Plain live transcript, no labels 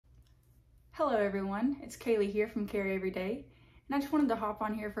Hello everyone, it's Kaylee here from Carry Every Day, and I just wanted to hop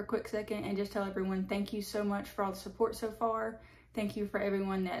on here for a quick second and just tell everyone thank you so much for all the support so far. Thank you for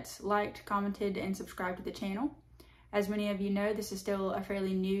everyone that's liked, commented, and subscribed to the channel. As many of you know, this is still a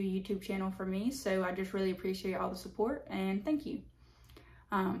fairly new YouTube channel for me, so I just really appreciate all the support and thank you.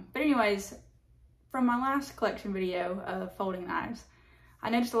 But anyways, from my last collection video of folding knives, I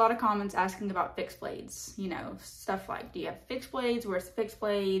noticed a lot of comments asking about fixed blades. You know, stuff like, do you have fixed blades? Where's the fixed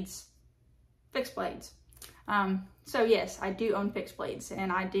blades? Fixed blades. So yes, I do own fixed blades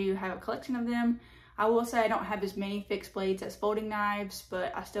and I do have a collection of them. I will say I don't have as many fixed blades as folding knives,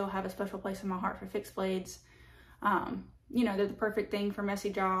 but I still have a special place in my heart for fixed blades. You know, they're the perfect thing for messy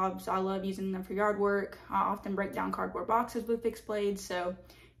jobs. I love using them for yard work. I often break down cardboard boxes with fixed blades. So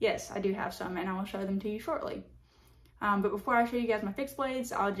yes, I do have some and I will show them to you shortly. But before I show you guys my fixed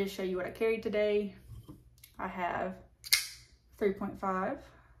blades, I'll just show you what I carried today. I have 3.5,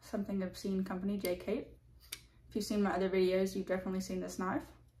 Something Obscene Company J-Cape. If you've seen my other videos, you've definitely seen this knife.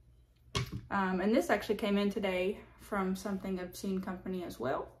 And this actually came in today from Something Obscene Company as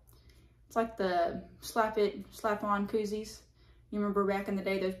well. It's like the slap-on koozies. You remember back in the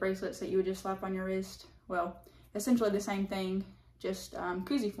day, those bracelets that you would just slap on your wrist? Well, essentially the same thing, just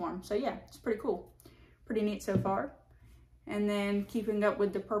koozie form. So yeah, it's pretty cool. Pretty neat so far. And then keeping up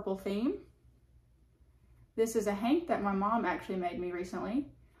with the purple theme, this is a hank that my mom actually made me recently.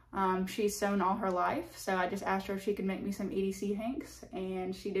 She's sewn all her life, so I just asked her if she could make me some EDC hanks,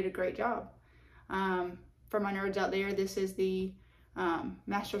 and she did a great job. For my nerds out there, this is the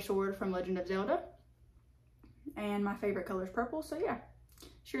Master Sword from Legend of Zelda, and my favorite color is purple, so yeah,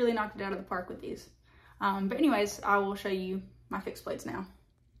 she really knocked it out of the park with these. But anyways, I will show you my fixed blades now.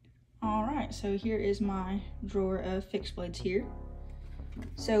 Alright, so here is my drawer of fixed blades here.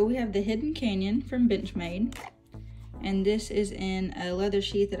 So we have the Hidden Canyon from Benchmade, and this is in a leather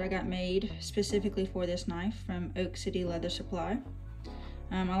sheath that I got made specifically for this knife from Oak City Leather Supply.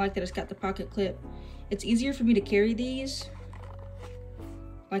 I like that it's got the pocket clip. It's easier for me to carry these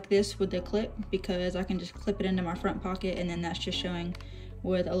like this with the clip because I can just clip it into my front pocket and then that's just showing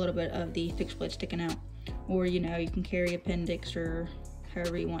with a little bit of the fixed blade sticking out. Or, you know, you can carry appendix or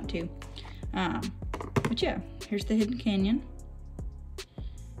however you want to. But yeah, here's the Hidden Canyon.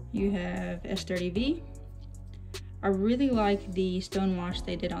 You have S30V. I really like the stonewash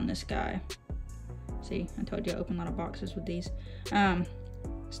they did on this guy. See, I told you I open a lot of boxes with these.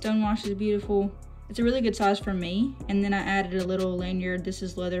 Stonewash is beautiful. It's a really good size for me. And then I added a little lanyard. This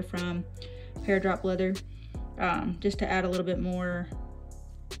is leather from Pear Drop Leather, just to add a little bit more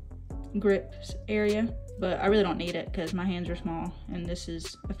grip area. But I really don't need it because my hands are small and this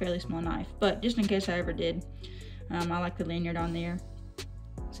is a fairly small knife. But just in case I ever did, I like the lanyard on there.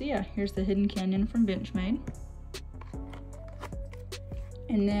 So yeah, here's the Hidden Canyon from Benchmade.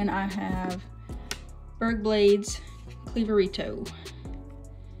 And then I have Berg Blades Cleaverito.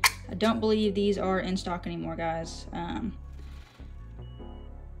 I don't believe these are in stock anymore, guys.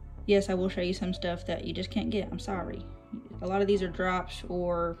 Yes, I will show you some stuff that you just can't get. I'm sorry. A lot of these are drops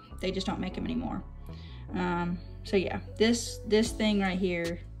or they just don't make them anymore. So yeah, this thing right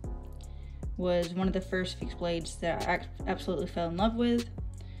here was one of the first fixed blades that I absolutely fell in love with.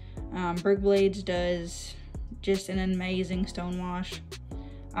 Berg Blades does just an amazing stonewash.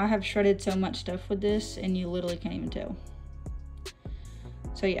 I have shredded so much stuff with this and you literally can't even tell.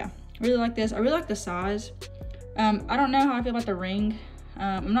 So yeah, I really like this. I really like the size. I don't know how I feel about the ring.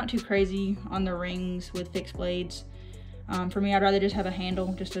 I'm not too crazy on the rings with fixed blades. For me, I'd rather just have a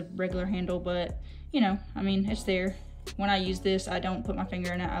handle, just a regular handle, but you know, I mean, it's there. When I use this, I don't put my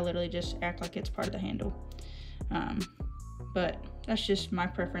finger in it. I literally just act like it's part of the handle. But that's just my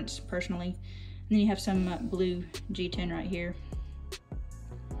preference personally. And then you have some blue G10 right here.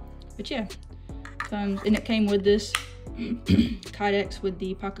 But yeah, and it came with this Kydex with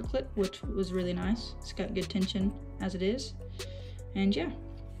the pocket clip, which was really nice. It's got good tension as it is. And yeah,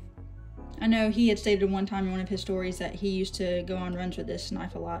 I know he had stated one time in one of his stories that he used to go on runs with this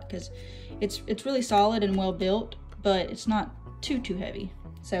knife a lot because it's really solid and well built, but it's not too heavy.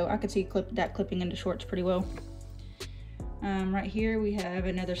 So I could see that clipping into shorts pretty well. Right here we have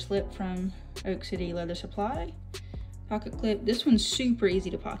another slip from Oak City Leather Supply. Pocket clip. This one's super easy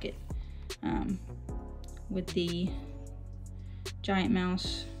to pocket with the Giant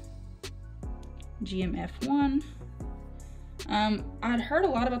Mouse GMF1. I'd heard a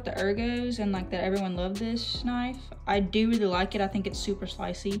lot about the ergos and like that everyone loved this knife. I do really like it. I think it's super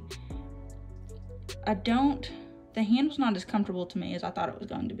slicey. The handle's not as comfortable to me as I thought it was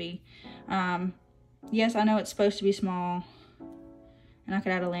going to be. Yes, I know it's supposed to be small and I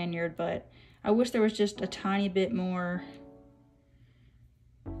could add a lanyard, but I wish there was just a tiny bit more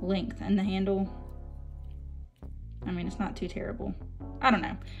length, and the handle, I mean, it's not too terrible. I don't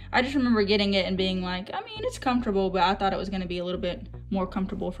know. I just remember getting it and being like, I mean, it's comfortable, but I thought it was going to be a little bit more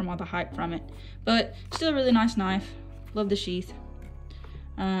comfortable from all the hype from it. But still a really nice knife. Love the sheath.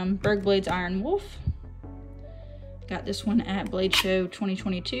 Berg Blades Iron Wolf. Got this one at Blade Show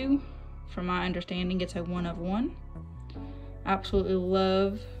 2022. From my understanding, it's a 1 of 1. Absolutely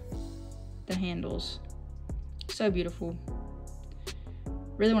love the handles. So beautiful.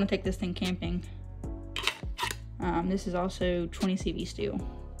 Really want to take this thing camping. This is also 20 CV steel.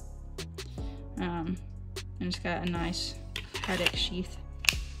 And it's got a nice kydex sheath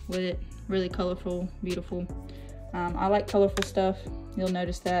with it. Really colorful, beautiful. I like colorful stuff. You'll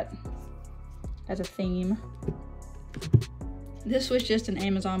notice that as a theme. This was just an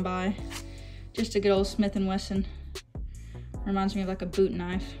Amazon buy. Just a good old Smith & Wesson. Reminds me of like a boot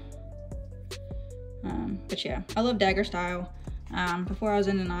knife. But yeah, I love dagger style. Before I was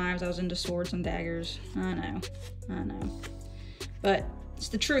into knives, I was into swords and daggers. I know. But it's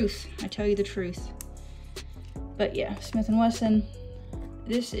the truth. I tell you the truth. But yeah, Smith & Wesson.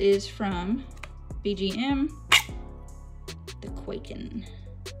 This is from BGM. The Quaken.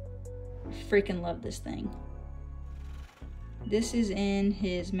 I freaking love this thing. This is in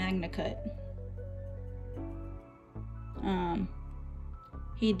his Magna Cut.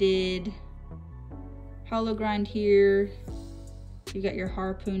 He did hollow grind here. You got your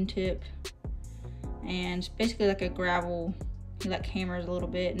harpoon tip, and it's basically like a gravel. He like hammers a little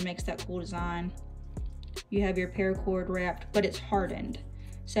bit and makes that cool design. You have your paracord wrapped, but it's hardened.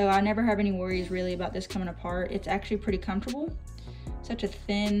 So I never have any worries really about this coming apart. It's actually pretty comfortable. Such a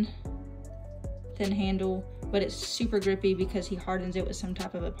thin handle, but it's super grippy because he hardens it with some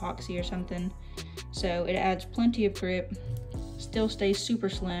type of epoxy or something. So it adds plenty of grip, still stays super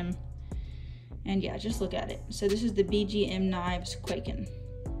slim. And yeah, just look at it. So this is the BGM Knives Quaken.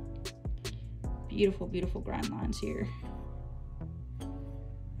 Beautiful, beautiful grind lines here.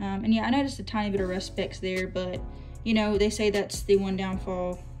 And yeah, I noticed a tiny bit of rust specks there, but you know, they say that's the one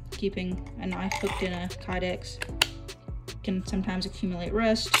downfall. Keeping a knife hooked in a kydex can sometimes accumulate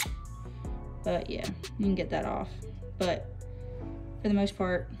rust. But yeah, you can get that off. But for the most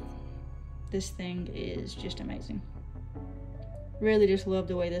part, this thing is just amazing. Really just love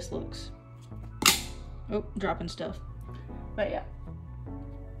the way this looks. Oh, dropping stuff. But yeah.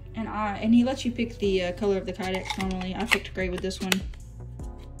 And he lets you pick the color of the kydex normally. I picked gray with this one.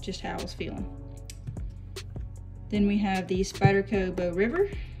 Just how I was feeling. Then we have the Spyderco Bow River.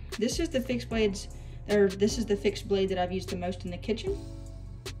 This is the fixed blades, or this is the fixed blade that I've used the most in the kitchen.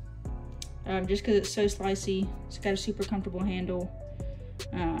 Just because it's so slicey. It's got a super comfortable handle.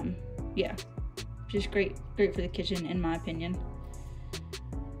 Yeah, just great for the kitchen in my opinion.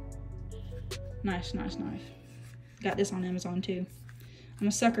 Nice knife. Got this on Amazon too. I'm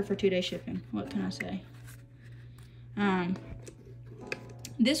a sucker for 2-day shipping. What can I say?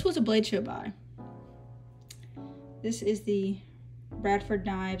 This was a Blade Show buy. This is the Bradford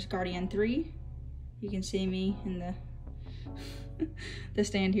Knives Guardian 3. You can see me in the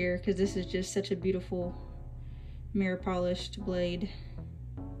stand here because this is just such a beautiful mirror polished blade.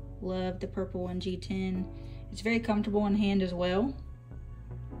 Love the purple and G10. It's very comfortable in hand as well.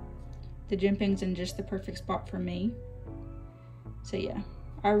 The jimping's in just the perfect spot for me. So yeah,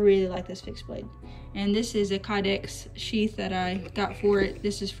 I really like this fixed blade. And this is a kydex sheath that I got for it.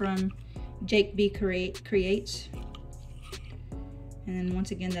 This is from Jake B Creates. And then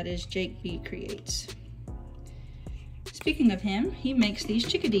once again, that is Jake B Creates. Speaking of him, he makes these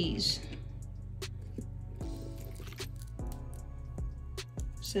chickadees.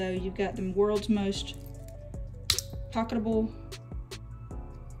 So you've got the world's most pocketable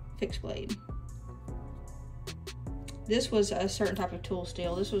fixed blade. This was a certain type of tool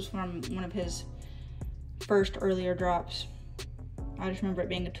steel. This was from one of his first earlier drops. I just remember it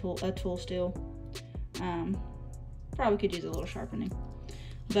being a tool steel. Probably could use a little sharpening,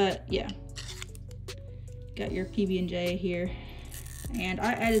 but yeah. Got your PB&J here, and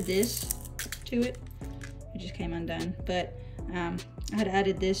I added this to it. It just came undone, but I had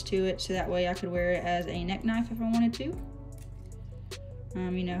added this to it so that way I could wear it as a neck knife if I wanted to.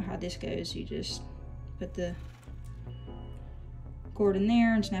 You know how this goes. You just put the cord in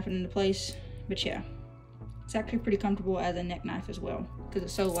there and snap it into place. But yeah, it's actually pretty comfortable as a neck knife as well because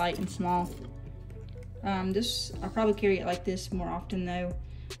it's so light and small. I'll probably carry it like this more often though.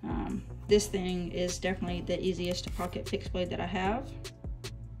 This thing is definitely the easiest to pocket fixed blade that I have.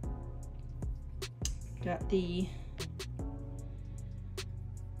 Got the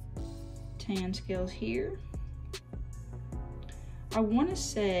tan scales here. I want to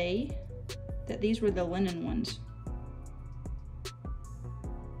say that these were the linen ones.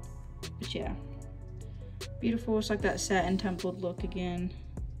 just, yeah, beautiful. It's like that satin templed look again.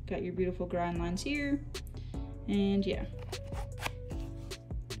 Got your beautiful grind lines here, and yeah,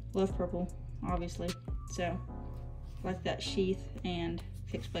 love purple, obviously. So like that sheath and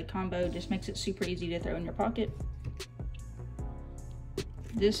fixed blade combo, just makes it super easy to throw in your pocket.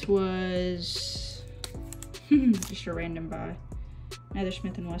 This was just a random buy. Another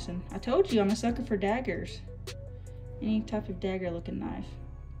Smith & Wesson. I told you I'm a sucker for daggers. Any type of dagger looking knife.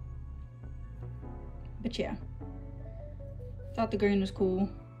 But yeah, thought the green was cool.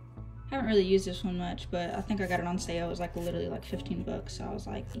 Haven't really used this one much, but I think I got it on sale. It was like literally like 15 bucks. So I was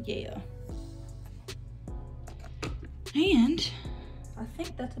like, yeah. And I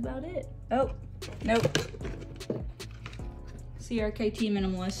think that's about it. Oh, nope. CRKT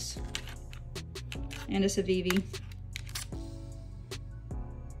Minimalist. And a Civivi.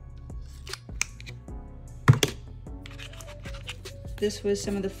 This was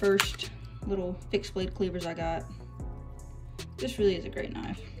some of the first little fixed blade cleavers I got. This really is a great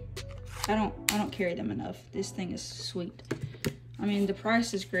knife. I don't carry them enough. This thing is sweet. I mean, the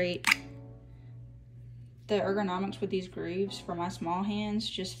price is great. The ergonomics with these grooves for my small hands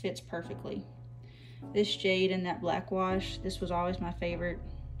just fits perfectly. This jade and that black wash, this was always my favorite.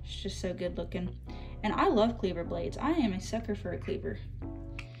 It's just so good looking. And I love cleaver blades. I am a sucker for a cleaver.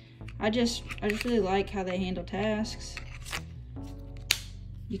 I just really like how they handle tasks.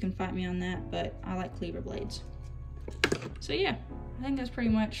 You can fight me on that, but I like cleaver blades. So yeah, I think that's pretty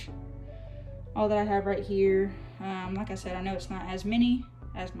much all that I have right here. Like I said, I know it's not as many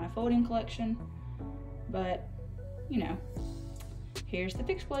as my folding collection, but you know, here's the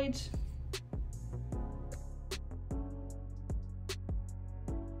fixed blades.